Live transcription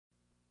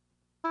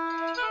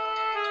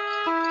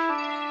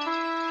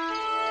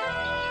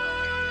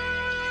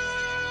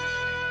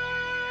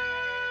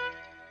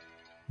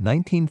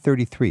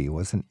1933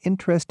 was an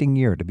interesting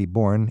year to be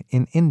born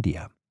in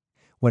India.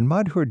 When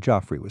Madhur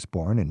Jaffrey was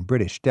born in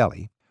British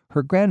Delhi,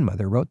 her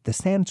grandmother wrote the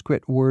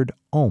Sanskrit word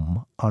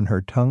Om on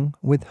her tongue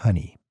with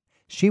honey.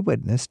 She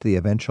witnessed the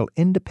eventual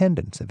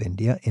independence of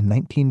India in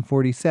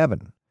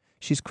 1947.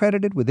 She's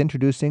credited with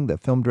introducing the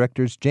film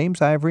directors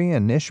James Ivory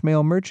and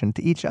Ishmael Merchant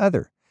to each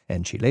other,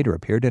 and she later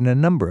appeared in a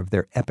number of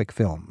their epic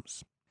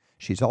films.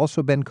 She's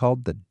also been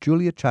called the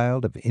Julia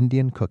Child of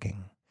Indian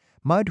cooking.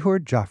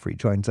 Madhur Jaffrey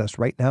joins us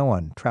right now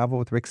on Travel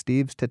with Rick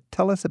Steves to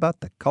tell us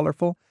about the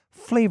colorful,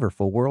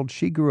 flavorful world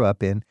she grew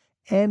up in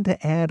and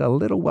to add a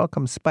little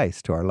welcome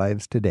spice to our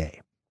lives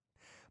today.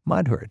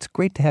 Madhur, it's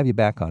great to have you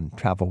back on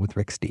Travel with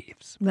Rick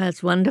Steves. Well,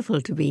 it's wonderful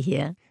to be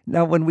here.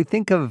 Now, when we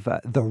think of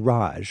the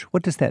Raj,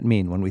 what does that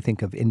mean when we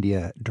think of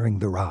India during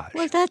the Raj?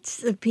 Well, that's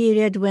the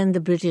period when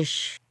the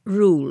British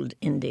ruled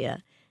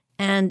India.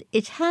 And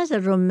it has a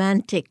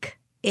romantic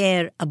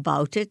air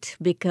about it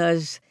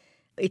because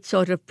it's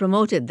sort of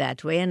promoted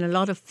that way. And a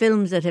lot of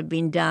films that have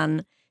been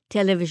done,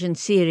 television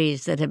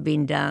series that have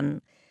been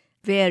done,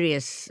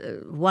 various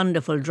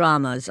wonderful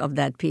dramas of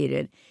that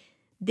period,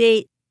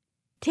 they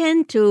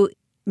tend to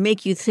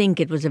make you think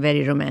it was a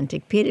very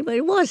romantic period, but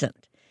it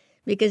wasn't.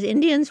 Because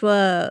Indians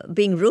were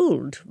being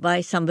ruled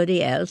by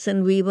somebody else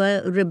and we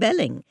were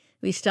rebelling.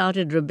 We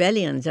started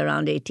rebellions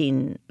around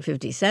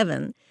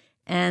 1857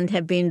 and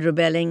have been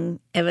rebelling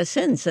ever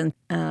since. And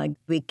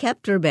we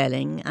kept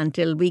rebelling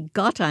until we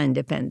got our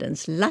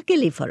independence.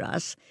 Luckily for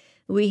us,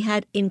 we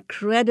had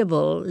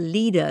incredible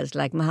leaders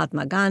like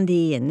Mahatma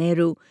Gandhi and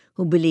Nehru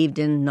who believed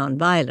in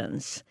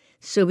nonviolence.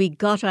 So we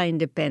got our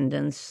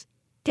independence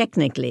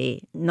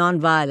technically,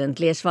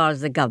 nonviolently, as far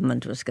as the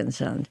government was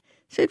concerned.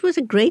 So it was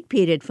a great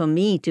period for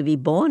me to be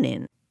born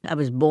in. I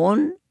was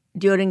born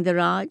during the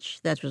Raj.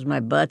 That was my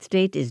birth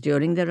date, is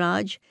during the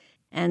Raj.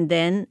 And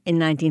then in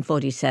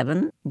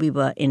 1947, we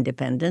were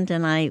independent,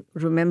 and I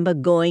remember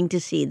going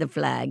to see the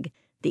flag,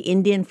 the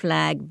Indian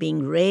flag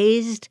being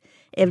raised,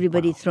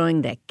 everybody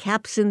throwing their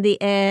caps in the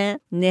air,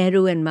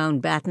 Nehru and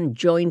Mountbatten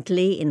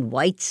jointly in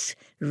whites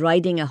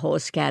riding a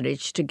horse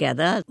carriage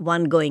together,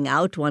 one going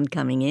out, one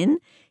coming in.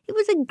 It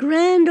was a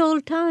grand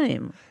old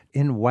time.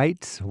 In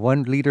whites,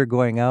 one leader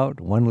going out,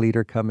 one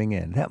leader coming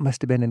in. That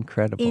must have been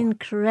incredible.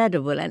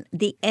 Incredible. And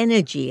the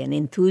energy and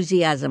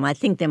enthusiasm, I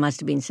think there must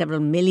have been several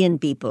million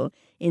people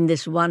in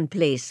this one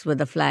place where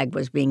the flag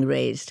was being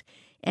raised.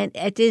 And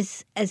it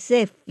is as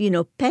if,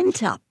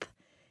 pent up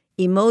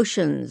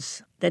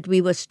emotions that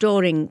we were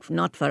storing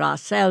not for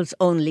ourselves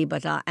only,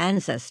 but our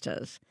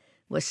ancestors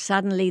were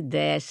suddenly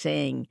there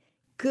saying,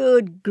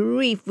 good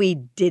grief, we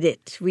did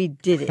it. We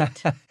did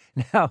it.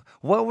 Now,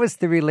 what was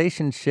the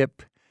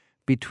relationship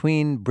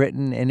between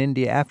Britain and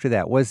India after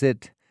that? Was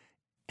it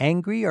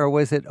angry or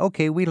was it,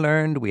 okay, we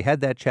learned, we had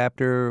that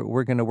chapter,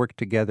 we're going to work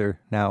together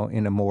now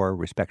in a more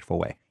respectful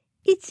way?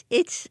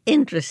 It's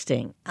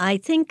interesting. I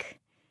think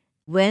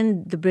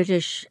when the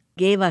British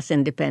gave us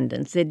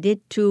independence, they did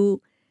 2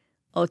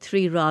 or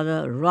 3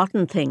 rather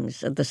rotten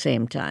things at the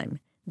same time.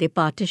 They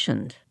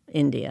partitioned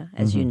India,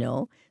 as you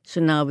know.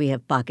 So now we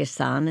have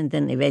Pakistan, and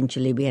then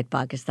eventually we had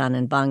Pakistan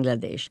and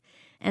Bangladesh.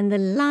 And the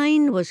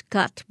line was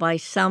cut by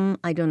some,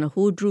 I don't know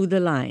who drew the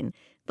line,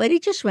 but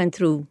it just went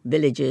through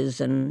villages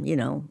and,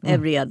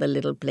 every other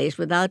little place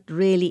without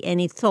really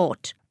any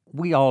thought.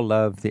 We all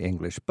love the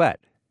English, but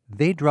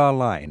they draw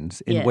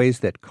lines in ways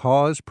that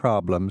cause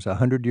problems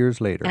 100 years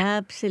later.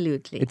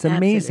 Absolutely. It's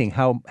amazing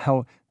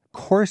how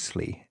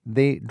coarsely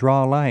they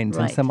draw lines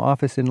in some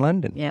office in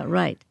London. Yeah,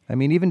 right. I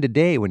mean, even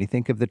today, when you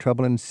think of the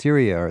trouble in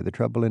Syria or the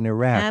trouble in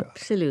Iraq,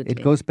 absolutely,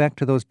 it goes back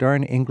to those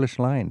darn English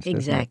lines.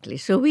 Exactly.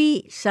 So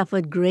we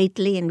suffered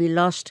greatly and we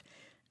lost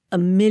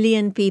 1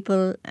 million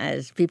people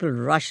as people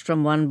rushed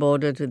from one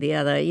border to the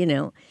other,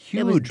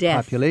 Huge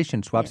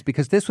population swaps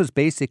because this was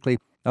basically,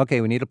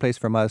 okay, we need a place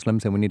for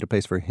Muslims and we need a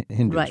place for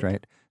Hindus,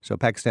 right? So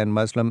Pakistan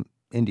Muslim,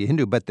 India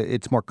Hindu, but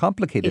it's more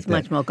complicated. It's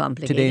much more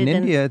complicated. Today in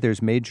India, there's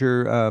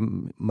major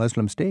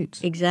Muslim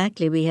states.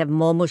 Exactly. We have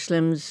more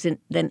Muslims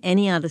than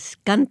any other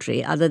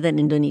country other than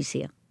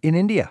Indonesia. In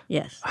India?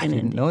 Yes. I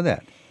didn't know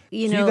that. So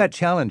you got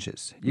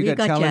challenges. You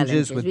got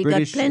challenges with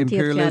British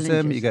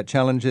imperialism. You got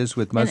challenges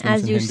with Muslims and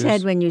Hindus. And as you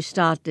said when you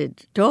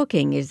started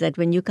talking, is that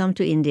when you come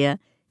to India,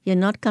 you're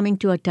not coming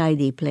to a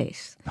tidy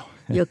place.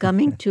 You're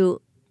coming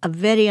to a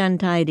very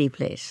untidy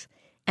place.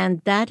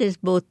 And that is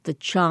both the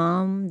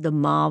charm, the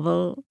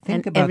marvel,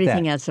 and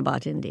everything else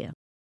about India.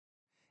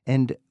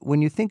 And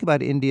when you think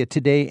about India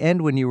today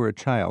and when you were a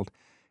child,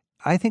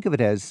 I think of it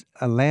as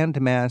a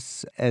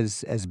landmass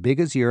as big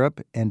as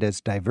Europe and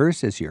as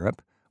diverse as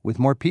Europe, with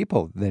more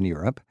people than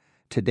Europe.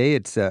 Today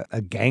it's a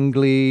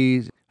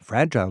gangly,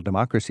 fragile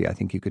democracy, I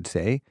think you could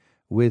say,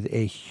 with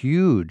a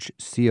huge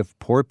sea of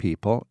poor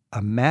people,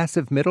 a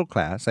massive middle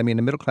class. I mean,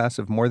 a middle class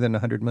of more than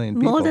 100 million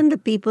people. More than the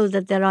people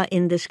that there are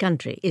in this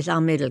country is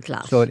our middle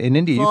class. So in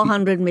India,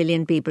 400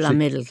 million people are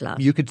middle class.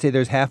 You could say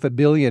there's 500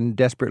 million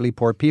desperately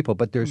poor people,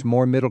 but there's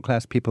more middle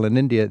class people in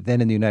India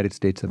than in the United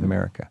States of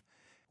America.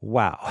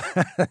 Wow.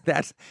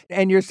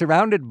 And you're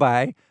surrounded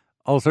by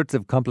all sorts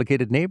of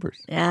complicated neighbors.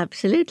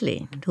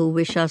 Absolutely, who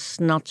wish us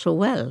not so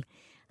well.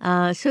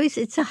 So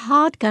it's a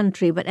hard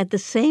country, but at the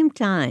same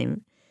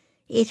time,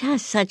 it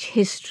has such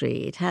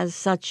history. It has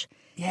such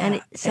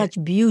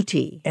such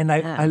beauty. And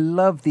I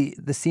love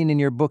the scene in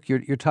your book.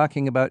 You're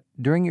talking about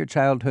during your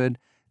childhood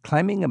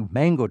climbing a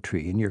mango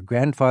tree in your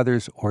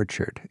grandfather's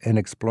orchard and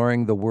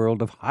exploring the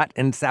world of hot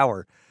and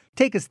sour.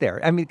 Take us there.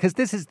 I mean, because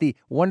this is the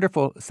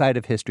wonderful side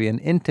of history, an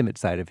intimate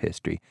side of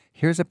history.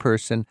 Here's a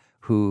person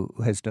who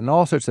has done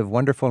all sorts of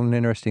wonderful and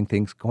interesting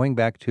things, going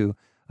back to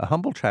a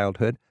humble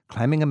childhood,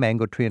 climbing a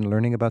mango tree and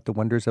learning about the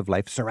wonders of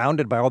life,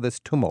 surrounded by all this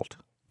tumult.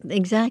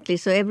 Exactly.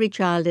 So every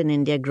child in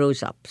India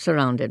grows up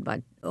surrounded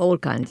by all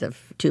kinds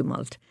of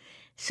tumult.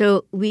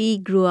 So we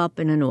grew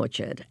up in an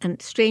orchard.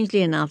 And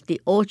strangely enough,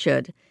 the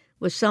orchard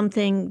was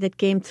something that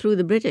came through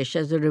the British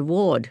as a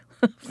reward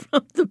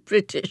from the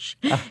British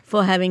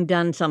for having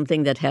done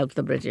something that helped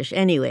the British.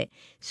 Anyway,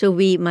 so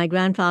my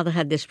grandfather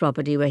had this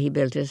property where he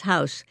built his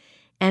house.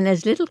 And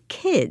as little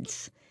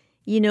kids,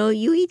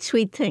 you eat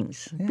sweet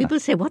things. Yeah. People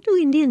say, what do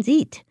Indians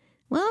eat?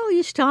 Well,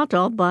 you start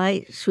off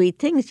by sweet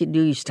things.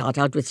 Do you start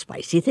out with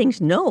spicy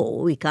things?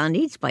 No, we can't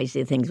eat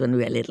spicy things when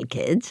we are little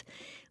kids.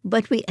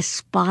 But we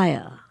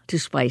aspire to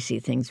spicy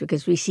things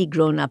because we see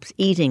grown-ups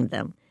eating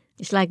them.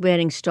 It's like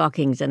wearing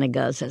stockings and a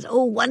girl says,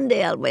 oh, one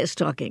day I'll wear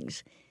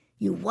stockings.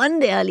 One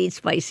day I'll eat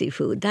spicy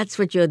food. That's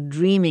what you're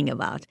dreaming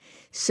about.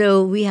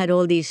 So we had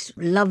all these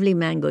lovely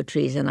mango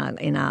trees in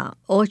our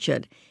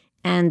orchard.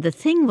 And the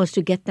thing was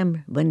to get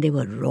them when they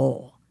were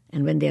raw.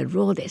 And when they're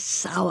raw, they're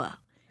sour.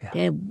 Yeah.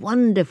 They're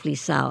wonderfully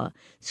sour.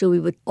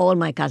 So all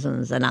my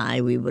cousins and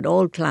we would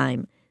all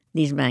climb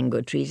these mango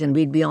trees and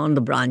we'd be on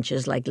the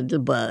branches like little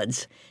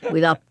birds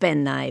with our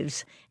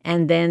penknives.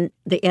 And then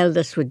the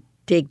eldest would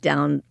take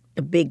down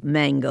a big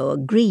mango, a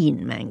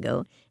green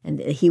mango, and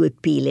he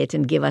would peel it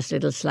and give us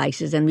little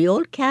slices. And we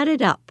all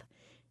carried up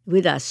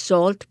with our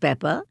salt,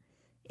 pepper.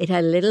 It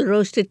had a little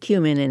roasted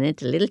cumin in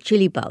it, a little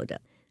chili powder.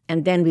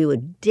 And then we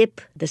would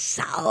dip the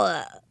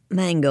sour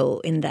mango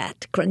in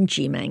that,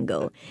 crunchy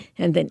mango,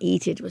 and then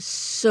eat it. It was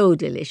so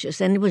delicious.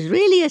 And it was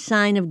really a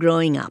sign of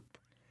growing up.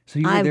 So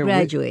you were I've there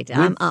graduated.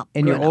 with I'm up.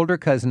 And your older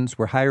cousins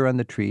were higher on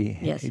the tree,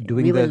 yes,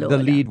 doing the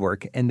lead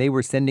work, and they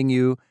were sending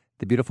you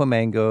the beautiful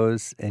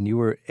mangoes, and you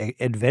were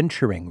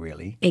adventuring,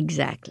 really.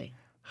 Exactly.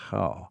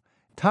 Oh.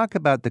 Talk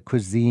about the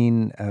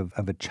cuisine of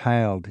a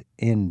child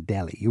in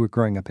Delhi. You were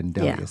growing up in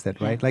Delhi, is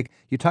that right? Like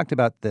you talked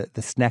about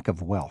the snack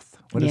of wealth.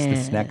 What is the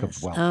snack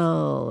of wealth?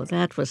 Oh,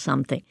 that was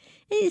something.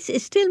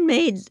 It's still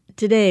made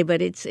today,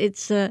 but it's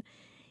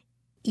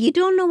you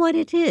don't know what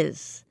it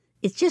is.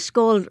 It's just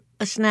called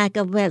a snack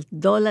of wealth.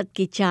 Daulat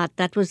ki chaat,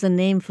 that was the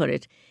name for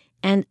it.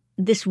 And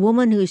this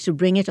woman who used to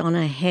bring it on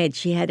her head,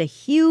 she had a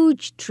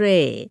huge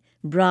tray,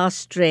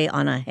 brass tray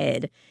on her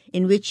head,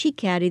 in which she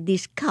carried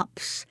these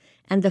cups.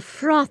 And the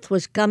froth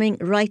was coming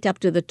right up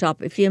to the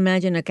top. If you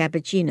imagine a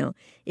cappuccino,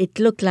 it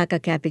looked like a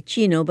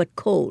cappuccino, but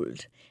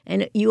cold.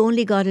 And you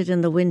only got it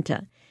in the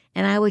winter.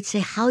 And I would say,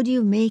 how do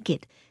you make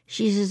it?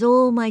 She says,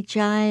 oh, my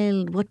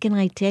child, what can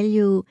I tell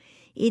you?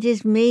 It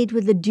is made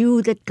with the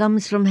dew that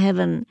comes from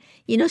heaven.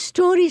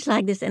 Stories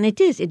like this. And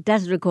it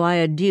does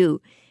require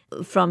dew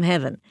from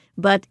heaven.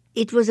 But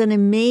it was an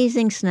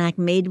amazing snack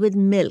made with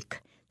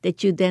milk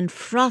that you then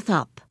froth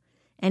up.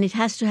 And it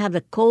has to have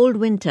a cold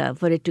winter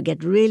for it to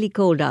get really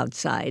cold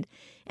outside.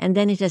 And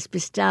then it has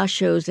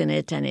pistachios in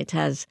it, and it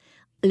has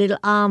little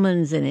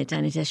almonds in it,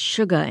 and it has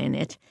sugar in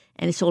it.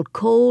 And it's all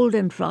cold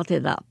and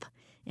frothed up.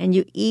 And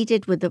you eat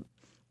it with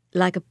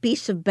like a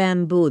piece of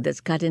bamboo that's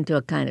cut into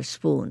a kind of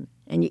spoon.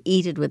 And you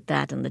eat it with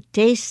that. And the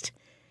taste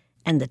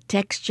and the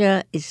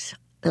texture is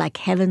like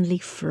heavenly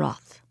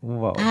froth.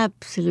 Whoa.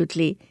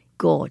 Absolutely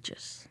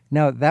gorgeous.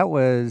 Now, that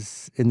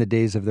was in the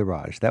days of the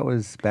Raj. That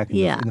was back in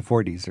the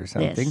 40s or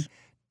something. Yes.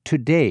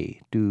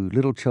 Today, do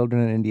little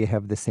children in India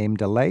have the same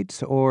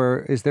delights,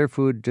 or is their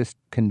food just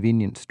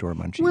convenience store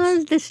munchies?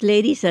 Well, this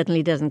lady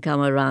certainly doesn't come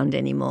around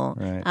anymore.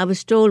 Right. I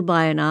was told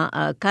by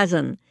a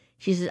cousin,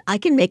 she says, I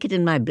can make it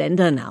in my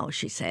blender now,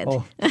 she said.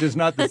 Oh, which is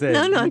not the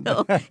same.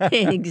 No.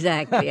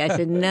 Exactly. I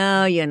said,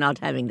 no, you're not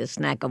having the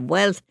snack of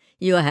wealth.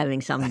 You're having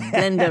some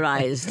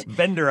blenderized.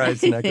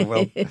 Blenderized snack of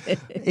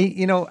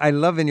wealth. I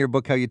love in your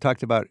book how you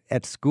talked about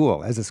at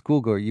school, as a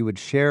schoolgoer, you would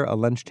share a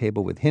lunch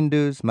table with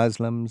Hindus,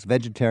 Muslims,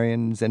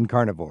 vegetarians, and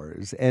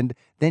carnivores. And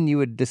then you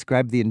would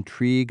describe the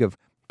intrigue of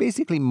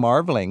basically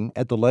marveling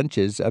at the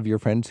lunches of your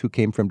friends who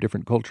came from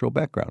different cultural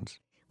backgrounds.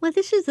 Well,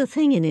 this is the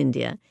thing in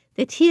India,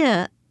 that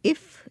here,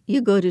 if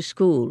you go to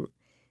school,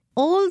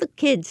 all the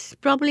kids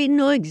probably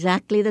know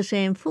exactly the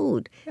same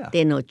food. Yeah.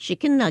 They know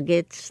chicken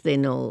nuggets, they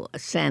know a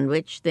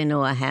sandwich, they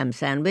know a ham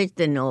sandwich,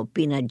 they know a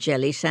peanut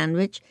jelly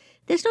sandwich.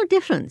 There's no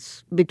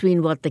difference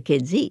between what the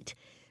kids eat.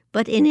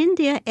 But in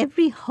India,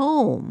 every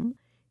home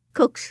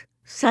cooks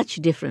such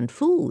different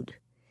food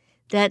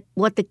that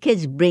what the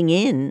kids bring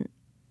in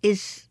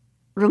is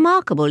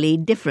remarkably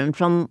different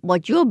from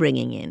what you're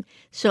bringing in.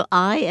 So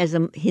I, as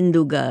a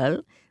Hindu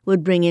girl,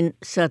 would bring in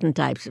certain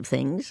types of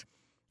things.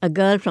 A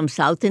girl from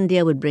South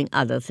India would bring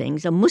other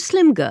things. A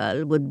Muslim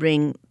girl would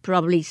bring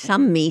probably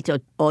some meat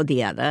or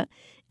the other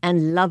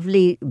and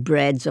lovely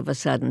breads of a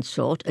certain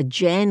sort. A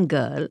Jain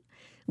girl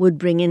would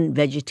bring in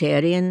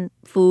vegetarian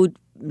food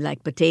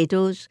like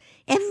potatoes.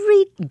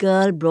 Every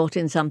girl brought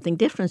in something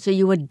different. So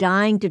you were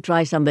dying to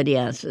try somebody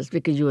else's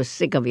because you were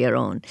sick of your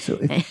own. So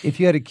if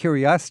you had a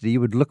curiosity,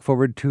 you would look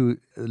forward to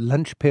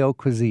lunch pail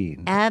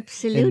cuisine.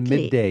 Absolutely. In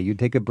midday, you'd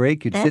take a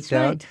break, you'd sit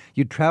down, right.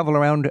 You'd travel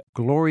around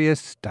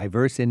glorious,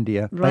 diverse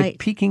India by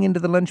peeking into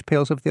the lunch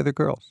pails of the other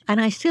girls. And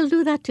I still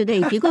do that today.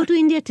 If you go to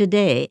India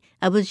today,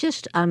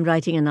 I'm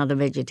writing another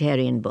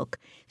vegetarian book.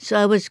 So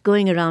I was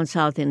going around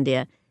South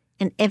India,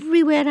 and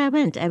everywhere I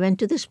went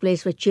to this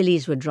place where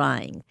chilies were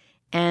drying.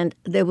 And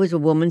there was a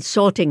woman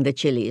sorting the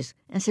chilies.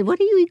 I said, what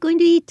are you going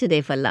to eat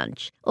today for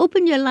lunch?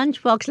 Open your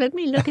lunchbox. Let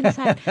me look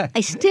inside. I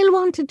still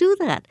want to do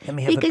that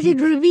because it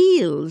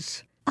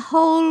reveals a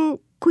whole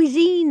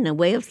cuisine, a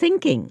way of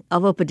thinking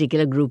of a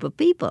particular group of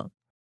people.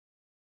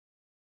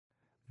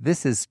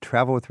 This is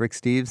Travel with Rick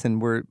Steves,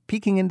 and we're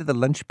peeking into the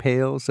lunch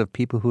pails of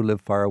people who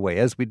live far away,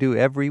 as we do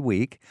every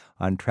week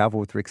on Travel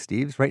with Rick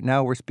Steves. Right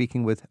now, we're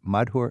speaking with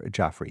Madhur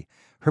Jaffrey.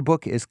 Her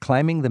book is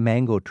Climbing the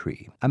Mango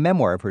Tree, a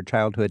memoir of her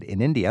childhood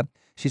in India.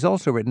 She's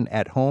also written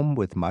At Home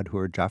with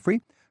Madhur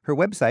Jaffrey. Her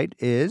website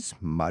is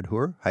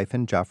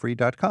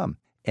madhur-jaffrey.com,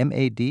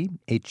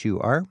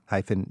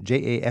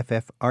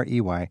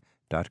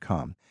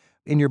 madhur-jaffrey.com.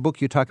 In your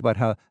book, you talk about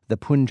how the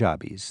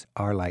Punjabis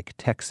are like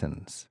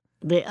Texans.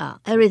 They are.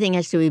 Everything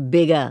has to be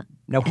bigger.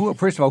 Now,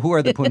 first of all, who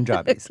are the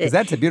Punjabis? Because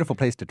that's a beautiful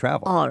place to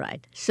travel. All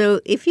right.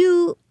 So if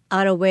you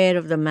are aware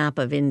of the map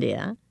of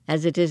India,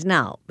 as it is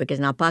now, because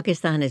now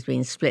Pakistan has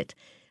been split,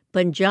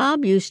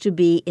 Punjab used to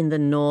be in the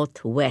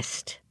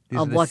northwest. These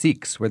are the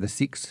Sikhs, where the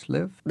Sikhs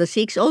live? The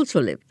Sikhs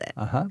also live there,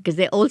 because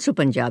they're also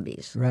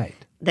Punjabis. Right.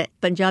 The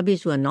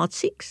Punjabis who are not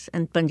Sikhs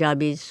and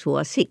Punjabis who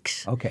are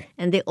Sikhs. Okay.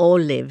 And they all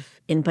live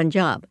in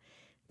Punjab.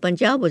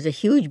 Punjab was a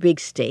huge, big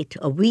state,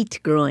 a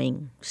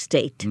wheat-growing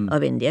state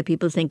of India.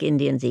 People think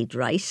Indians eat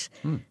rice,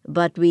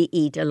 but we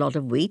eat a lot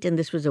of wheat, and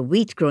this was a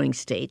wheat-growing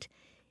state.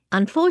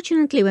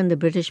 Unfortunately, when the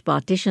British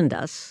partitioned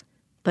us,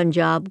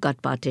 Punjab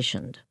got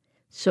partitioned.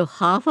 So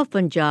half of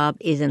Punjab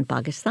is in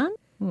Pakistan,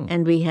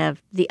 and we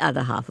have the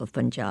other half of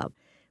Punjab.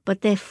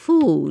 But their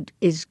food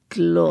is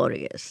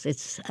glorious.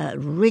 It's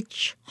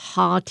rich,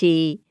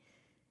 hearty,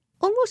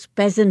 almost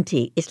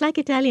peasanty. It's like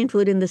Italian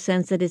food in the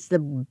sense that it's the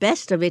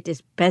best of it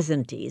is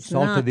peasanty. It's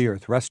Salt not of the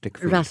earth, rustic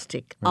food.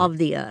 Rustic, of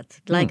the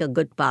earth, like a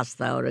good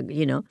pasta or,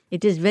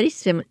 It is very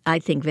I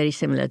think, very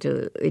similar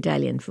to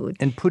Italian food.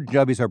 And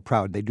Punjabis are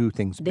proud. They do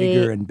things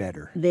bigger and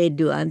better. They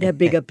do, and they're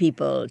bigger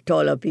people,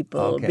 taller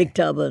people, big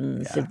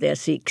turbans if they're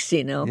Sikhs,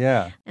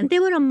 Yeah. And they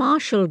were a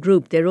martial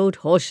group. They rode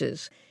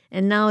horses.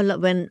 And now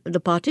when the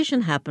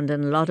partition happened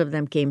and a lot of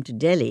them came to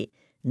Delhi,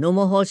 no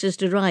more horses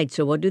to ride.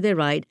 So what do they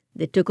ride?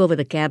 They took over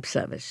the cab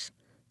service.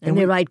 And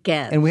they ride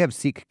cabs. And we have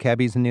Sikh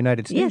cabbies in the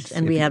United States. Yes,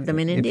 and we have them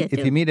in India, too.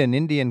 If you meet an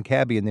Indian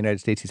cabbie in the United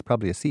States, he's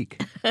probably a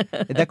Sikh.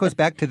 That goes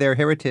back to their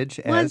heritage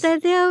as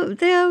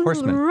they're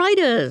horsemen.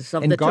 Riders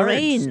of and the guards.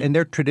 terrain. And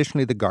they're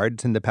traditionally the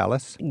guards in the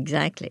palace?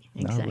 Exactly.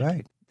 All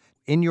right.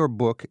 In your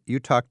book, you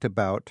talked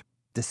about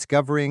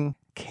discovering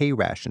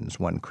K-rations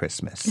one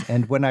Christmas.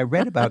 And when I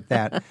read about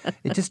that,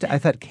 I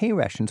thought,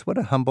 K-rations, what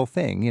a humble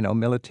thing,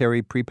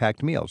 military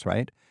pre-packed meals,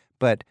 right?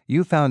 But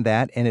you found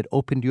that, and it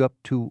opened you up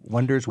to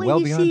wonders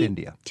well beyond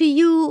India. To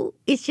you,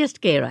 it's just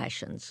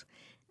K-rations.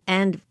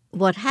 And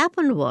what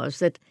happened was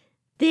that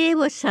they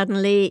were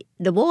suddenly,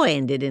 the war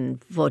ended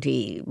in World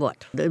War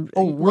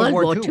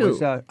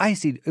II. I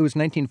see. It was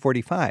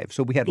 1945,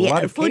 so we had a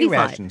lot of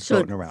K-rations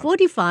floating around.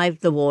 45,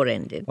 the war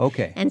ended.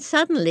 Okay. And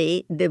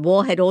suddenly, the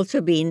war had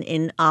also been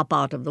in our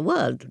part of the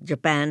world.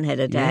 Japan had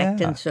attacked,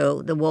 and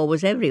so the war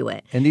was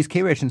everywhere. And these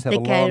K-rations have a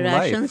long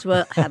life. The K-rations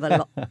have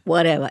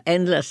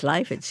endless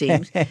life, it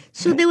seems.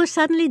 So there was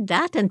suddenly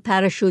that, and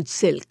parachute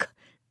silk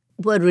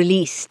were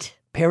released.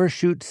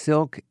 Parachute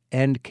silk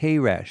and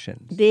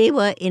K-rations. They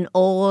were in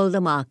all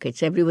the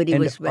markets. Everybody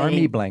was wearing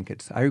army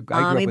blankets. I grew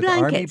up with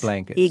army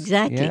blankets.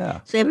 Exactly.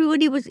 Yeah. So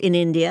everybody was in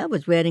India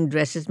was wearing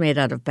dresses made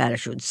out of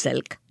parachute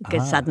silk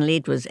because suddenly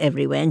it was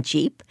everywhere and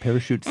cheap.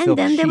 Parachute silk. And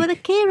then there chic. were the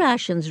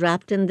K-rations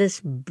wrapped in this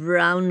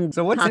brown.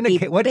 So what's in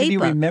a what did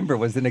you remember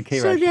was in a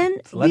K-ration? So then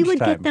we would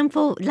get them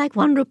for like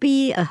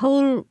 ₹1, a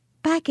whole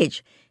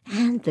package,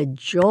 and the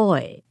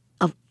joy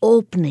of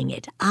opening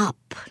it up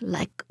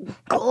like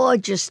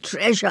gorgeous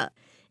treasure.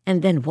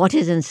 And then what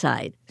is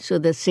inside? So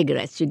the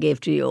cigarettes you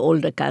gave to your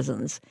older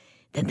cousins.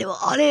 Then there were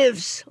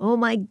olives. Oh,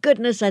 my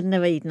goodness, I'd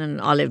never eaten an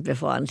olive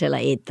before until I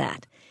ate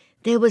that.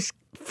 There was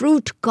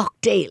fruit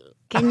cocktail.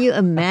 Can you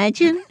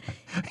imagine?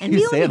 And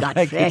we only got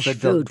fresh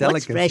fruit.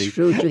 What's fresh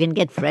fruit? You can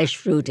get fresh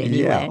fruit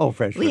anywhere. Yeah,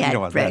 fresh fruit. We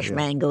had fresh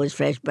mangoes,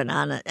 fresh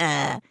banana.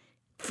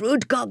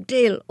 Fruit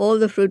cocktail. All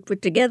the fruit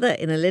put together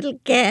in a little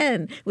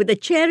can with a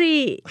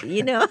cherry,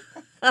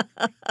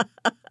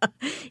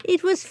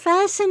 It was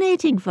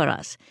fascinating for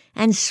us.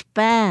 And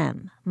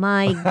Spam,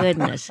 my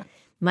goodness.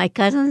 My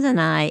cousins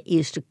and I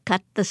used to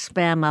cut the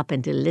Spam up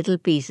into little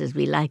pieces.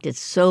 We liked it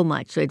so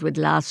much so it would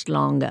last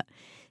longer.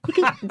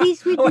 Because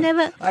these we'd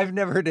never... I've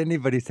never heard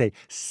anybody say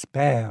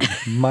Spam.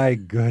 My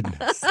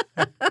goodness.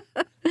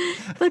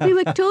 But we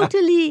were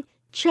totally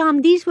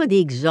charmed. These were the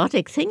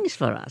exotic things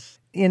for us.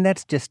 And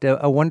that's just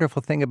a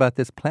wonderful thing about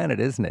this planet,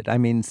 isn't it? I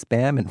mean,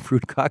 Spam and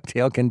fruit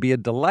cocktail can be a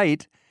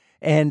delight.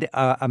 And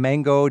a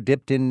mango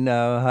dipped in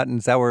hot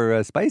and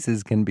sour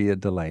spices can be a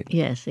delight.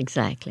 Yes,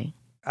 exactly.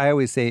 I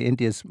always say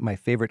India's my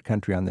favorite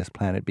country on this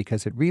planet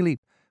because it really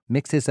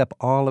mixes up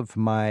all of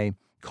my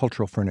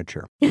cultural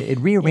furniture. It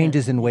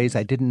rearranges in ways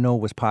I didn't know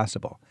was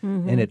possible.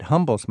 Mm-hmm. And it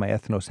humbles my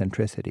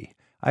ethnocentricity.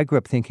 I grew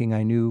up thinking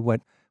I knew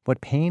what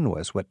pain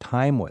was, what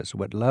time was,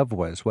 what love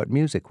was, what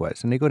music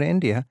was. And I go to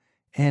India,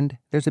 and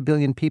there's a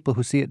billion people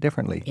who see it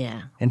differently.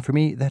 Yeah. And for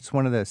me, that's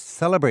one of the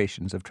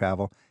celebrations of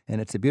travel,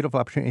 and it's a beautiful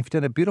opportunity. You've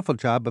done a beautiful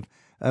job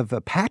of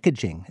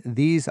packaging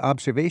these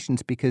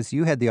observations because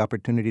you had the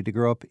opportunity to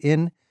grow up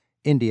in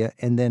India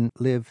and then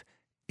live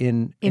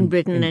in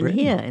Britain and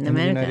here in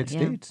America. The United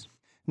States.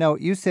 Now,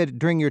 you said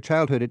during your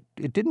childhood,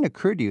 it didn't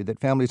occur to you that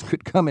families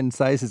could come in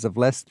sizes of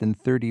less than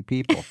 30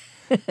 people.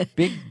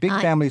 Big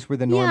families were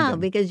the norm. Yeah, then.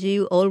 Because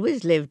you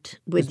always lived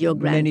with your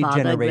grandfather.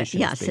 Many generations.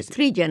 Yes, basically.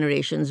 3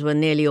 generations were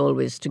nearly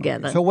always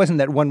together. Okay. So it wasn't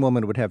that one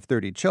woman would have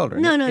 30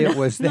 children. No. It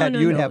was that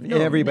you'd have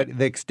everybody,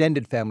 the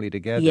extended family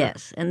together.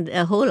 Yes, and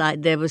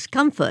there was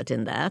comfort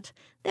in that.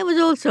 There was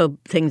also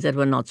things that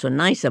were not so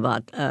nice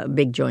about a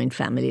big joint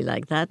family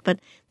like that. But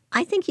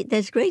I think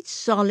there's great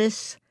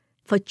solace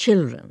for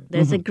children.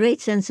 There's a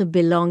great sense of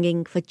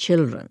belonging for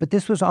children. But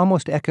this was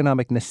almost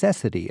economic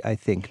necessity, I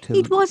think.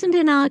 It wasn't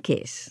in our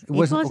case. It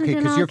wasn't okay,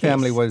 because your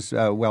family was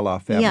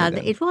well-off family. Yeah,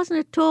 then. It wasn't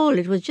at all.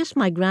 It was just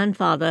my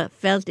grandfather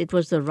felt it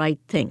was the right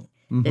thing,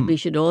 that we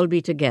should all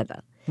be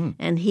together.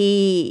 And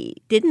he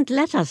didn't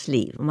let us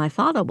leave. My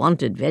father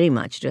wanted very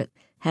much to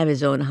have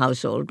his own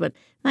household, but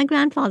my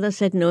grandfather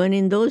said no, and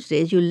in those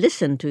days you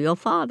listened to your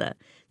father.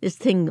 This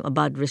thing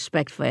about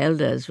respect for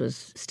elders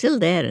was still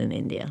there in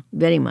India,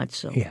 very much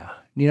so. Yeah.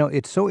 You know,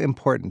 it's so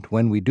important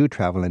when we do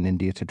travel in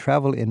India to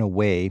travel in a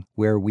way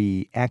where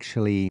we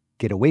actually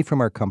get away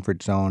from our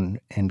comfort zone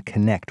and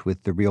connect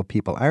with the real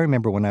people. I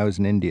remember when I was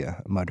in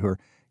India, Madhur,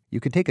 you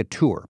could take a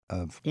tour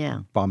of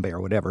Bombay or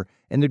whatever,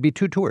 and there'd be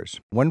 2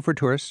 tours, one for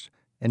tourists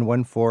and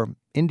one for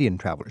Indian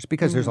travelers,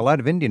 because there's a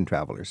lot of Indian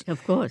travelers.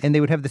 Of course. And they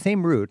would have the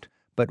same route,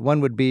 but one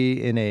would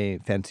be in a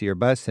fancier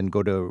bus and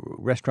go to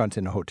restaurants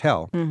in a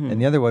hotel.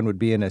 And the other one would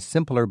be in a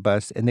simpler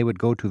bus, and they would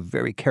go to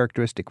very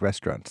characteristic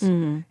restaurants.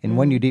 In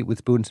one you'd eat with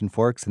spoons and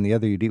forks, and the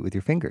other you'd eat with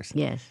your fingers.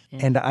 Yes.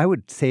 And I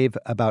would save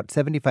about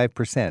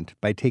 75%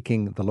 by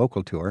taking the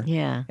local tour.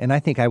 Yeah. And I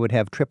think I would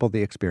have triple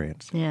the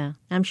experience. Yeah.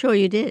 I'm sure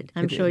you did.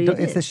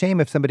 It's a shame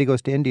if somebody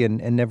goes to India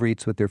and never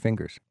eats with their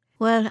fingers.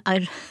 Well,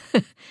 I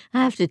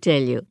have to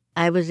tell you,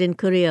 I was in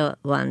Korea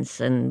once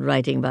and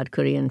writing about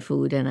Korean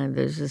food, and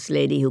there's this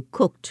lady who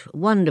cooked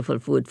wonderful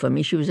food for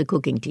me. She was a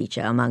cooking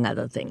teacher, among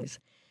other things.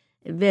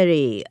 A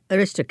very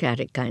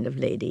aristocratic kind of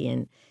lady.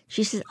 And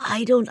she says,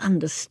 I don't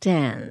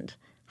understand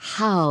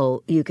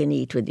how you can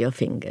eat with your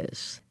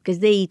fingers.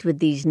 Because they eat with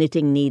these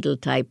knitting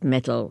needle-type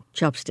metal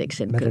chopsticks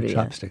in Korea. Metal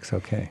chopsticks,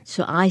 okay.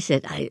 So I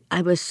said,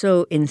 I was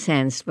so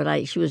incensed,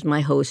 but she was my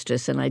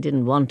hostess, and I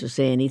didn't want to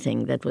say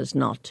anything that was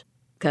not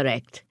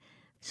correct.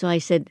 So I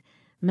said,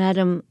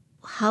 Madam,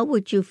 how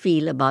would you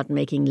feel about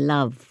making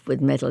love with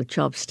metal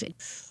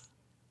chopsticks?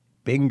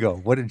 Bingo.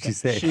 What did she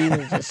say? She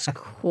was just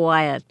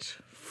quiet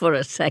for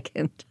a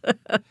second.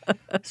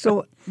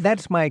 So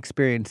that's my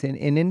experience.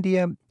 In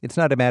India, it's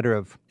not a matter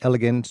of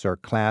elegance or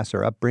class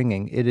or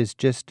upbringing. It is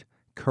just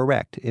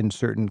correct in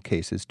certain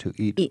cases to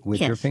eat with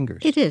your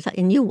fingers. It is.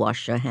 And you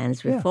wash your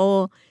hands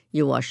before,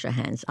 you wash your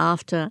hands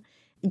after.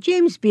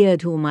 James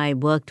Beard, whom I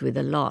worked with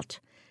a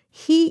lot,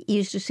 he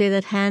used to say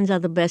that hands are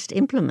the best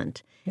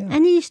implement. Yeah.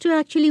 And he used to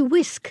actually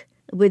whisk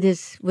with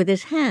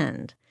his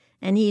hand.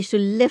 And he used to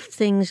lift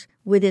things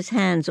with his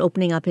hands,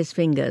 opening up his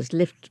fingers,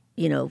 lift,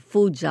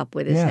 foods up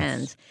with his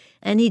hands.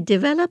 And he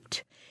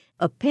developed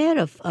a pair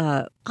of,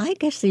 I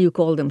guess you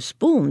call them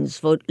spoons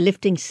for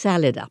lifting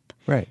salad up.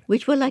 Right.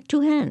 Which were like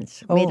 2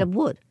 hands made of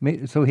wood.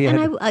 So he had...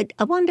 And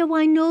I wonder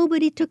why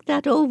nobody took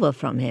that over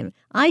from him.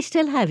 I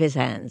still have his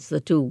hands, the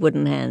 2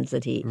 wooden hands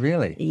that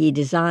he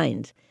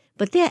designed.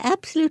 But they're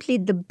absolutely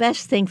the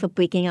best thing for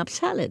picking up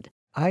salad.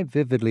 I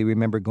vividly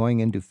remember going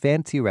into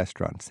fancy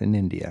restaurants in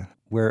India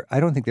where I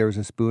don't think there was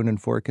a spoon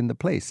and fork in the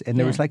place. And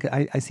there was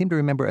I seem to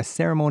remember a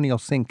ceremonial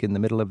sink in the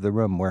middle of the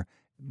room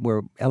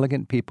where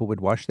elegant people would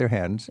wash their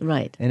hands.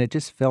 Right. And it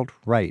just felt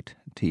right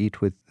to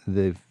eat with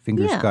the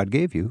fingers God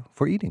gave you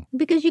for eating.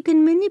 Because you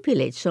can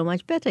manipulate so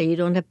much better. You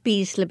don't have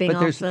peas slipping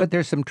off. But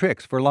there's some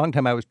tricks. For a long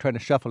time I was trying to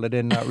shuffle it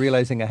in, not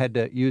realizing I had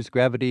to use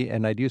gravity,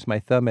 and I'd use my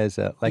thumb as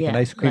an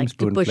ice cream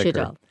spoon to push flicker. it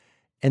off.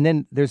 And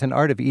then there's an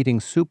art of eating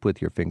soup with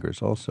your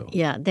fingers also.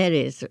 Yeah, there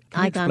is.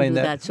 I can't do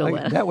that so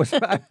well. That was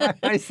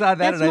I saw that.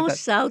 That's and I more thought,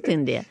 South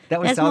India.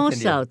 That's more India.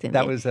 South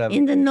India. That was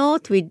in the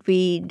North,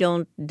 we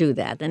don't do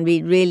that, and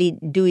we really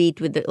do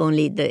eat with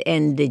only the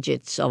end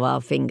digits of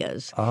our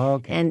fingers. Oh,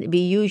 okay. And we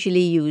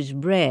usually use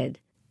bread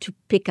to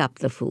pick up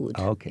the food.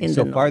 Okay.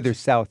 So farther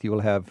south, you'll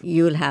have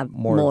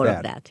more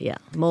of that. Yeah,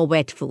 more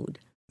wet food.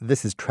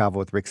 This is Travel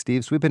with Rick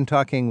Steves. We've been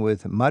talking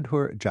with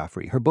Madhur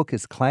Jaffrey. Her book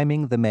is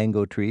Climbing the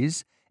Mango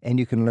Trees, and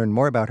you can learn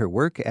more about her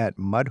work at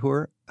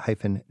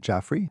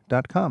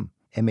madhur-jaffrey.com,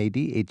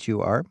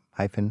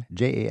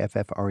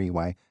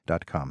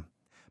 madhur-jaffrey.com.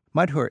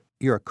 Madhur,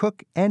 you're a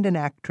cook and an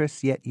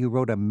actress, yet you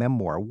wrote a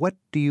memoir. What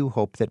do you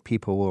hope that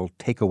people will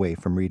take away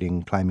from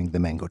reading Climbing the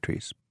Mango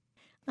Trees?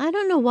 I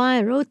don't know why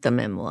I wrote the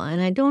memoir,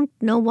 and I don't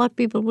know what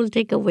people will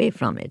take away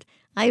from it.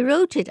 I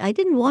wrote it. I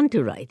didn't want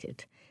to write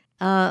it.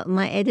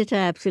 My editor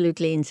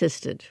absolutely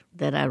insisted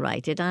that I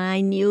write it, and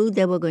I knew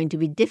there were going to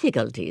be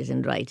difficulties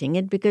in writing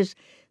it because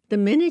the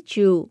minute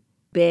you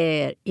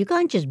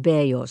can't just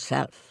bear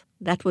yourself.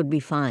 That would be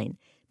fine.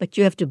 But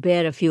you have to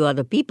bear a few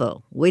other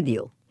people with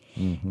you.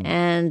 Mm-hmm.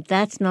 And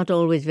that's not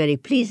always very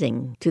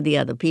pleasing to the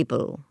other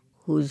people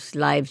whose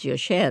lives you're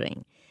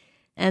sharing.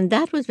 And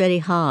that was very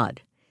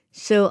hard.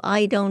 So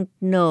I don't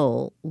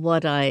know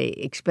what I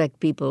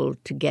expect people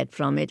to get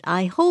from it.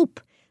 I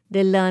hope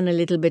they'll learn a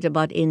little bit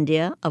about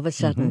India of a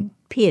certain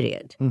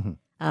period,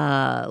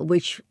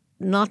 which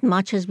not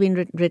much has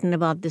been written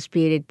about this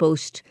period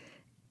post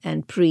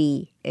and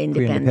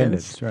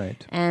pre-independence.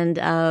 Right. And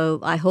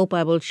I hope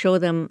I will show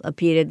them a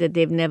period that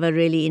they've never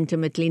really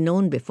intimately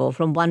known before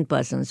from one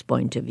person's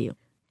point of view.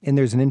 And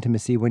there's an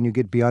intimacy when you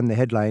get beyond the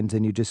headlines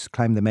and you just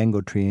climb the mango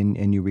tree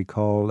and you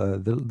recall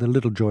the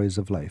little joys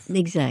of life.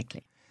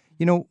 Exactly.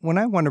 You know, when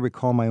I want to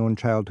recall my own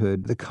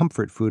childhood, the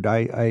comfort food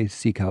I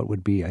seek out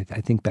would be, I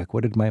think back,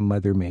 what did my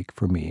mother make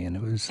for me? And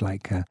it was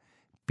like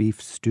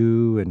beef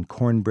stew and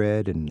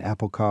cornbread and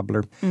apple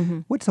cobbler.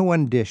 Mm-hmm. What's the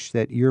one dish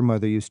that your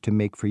mother used to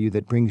make for you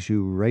that brings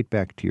you right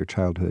back to your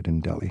childhood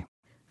in Delhi?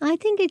 I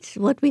think it's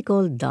what we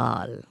call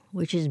dal,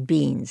 which is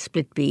beans,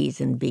 split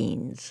peas and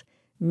beans,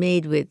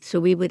 made with, so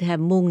we would have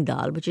moong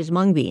dal, which is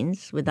mung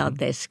beans without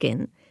their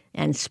skin,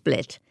 and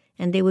split.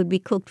 And they would be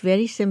cooked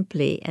very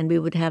simply, and we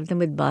would have them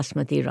with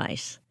basmati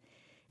rice.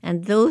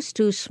 And those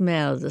two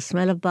smells, the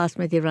smell of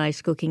basmati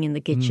rice cooking in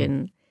the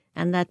kitchen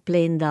and that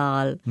plain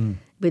dal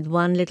with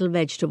one little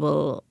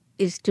vegetable,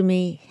 is to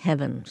me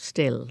heaven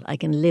still. I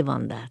can live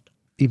on that.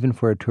 Even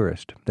for a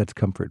tourist, that's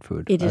comfort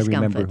food. It is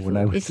comfort food. When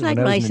I was, it's like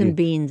rice and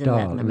beans in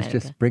Latin America. It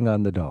was just bring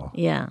on the dal.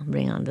 Yeah,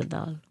 bring on the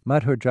dal.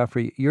 Madhur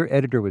Jaffrey, your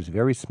editor was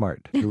very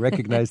smart to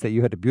recognize that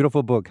you had a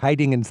beautiful book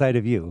hiding inside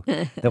of you.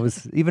 That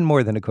was even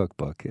more than a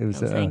cookbook. It was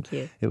thank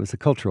you. It was a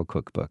cultural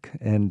cookbook.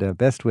 And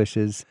best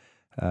wishes.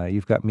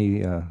 You've got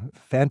me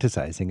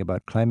fantasizing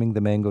about climbing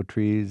the mango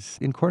trees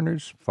in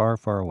corners far,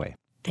 far away.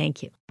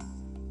 Thank you.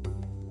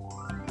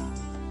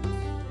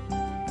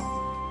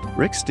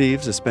 Rick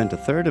Steves has spent a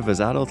third of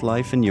his adult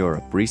life in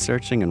Europe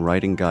researching and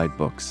writing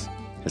guidebooks.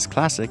 His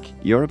classic,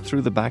 Europe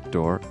Through the Back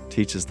Door,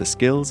 teaches the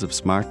skills of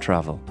smart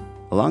travel.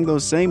 Along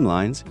those same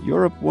lines,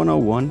 Europe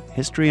 101,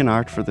 History and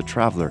Art for the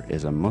Traveller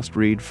is a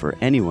must-read for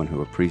anyone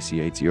who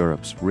appreciates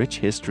Europe's rich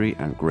history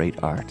and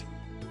great art.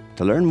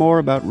 To learn more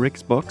about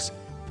Rick's books,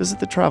 visit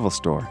the travel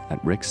store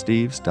at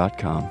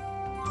ricksteves.com.